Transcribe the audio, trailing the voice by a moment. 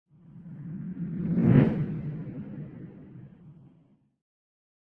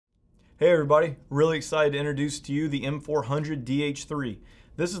Hey everybody, really excited to introduce to you the M400-DH3.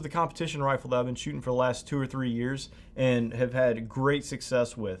 This is the competition rifle that I've been shooting for the last 2 or 3 years and have had great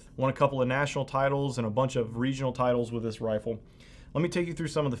success with. Won a couple of national titles and a bunch of regional titles with this rifle. Let me take you through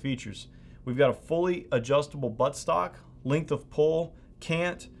some of the features. We've got a fully adjustable buttstock, length of pull,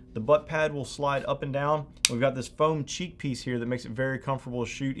 cant, the butt pad will slide up and down. We've got this foam cheek piece here that makes it very comfortable to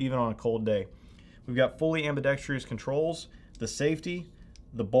shoot even on a cold day. We've got fully ambidextrous controls, the safety,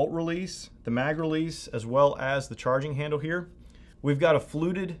 the bolt release, the mag release, as well as the charging handle here. We've got a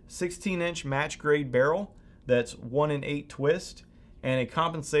fluted 16-inch match grade barrel that's 1-in-8 twist and a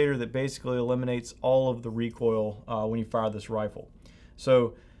compensator that basically eliminates all of the recoil when you fire this rifle.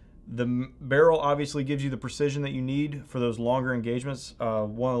 So the barrel obviously gives you the precision that you need for those longer engagements.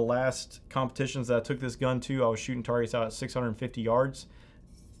 One of the last competitions that I took this gun to, I was shooting targets out at 650 yards.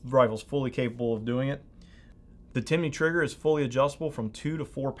 The rifle's fully capable of doing it. The Timney trigger is fully adjustable from 2 to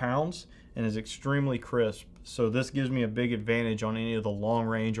 4 pounds and is extremely crisp, so this gives me a big advantage on any of the long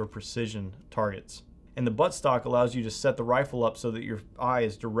range or precision targets. And the buttstock allows you to set the rifle up so that your eye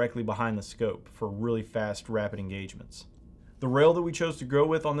is directly behind the scope for really fast, rapid engagements. The rail that we chose to go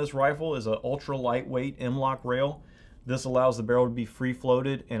with on this rifle is an ultra lightweight M-LOK rail. This allows the barrel to be free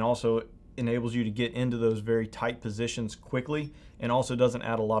floated and also enables you to get into those very tight positions quickly, and also doesn't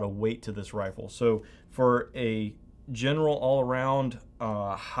add a lot of weight to this rifle. So for a general all-around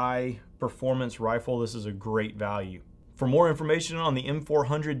high performance rifle, this is a great value. For more information on the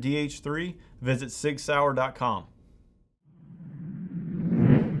M400-DH3, visit SIGSAUER.com.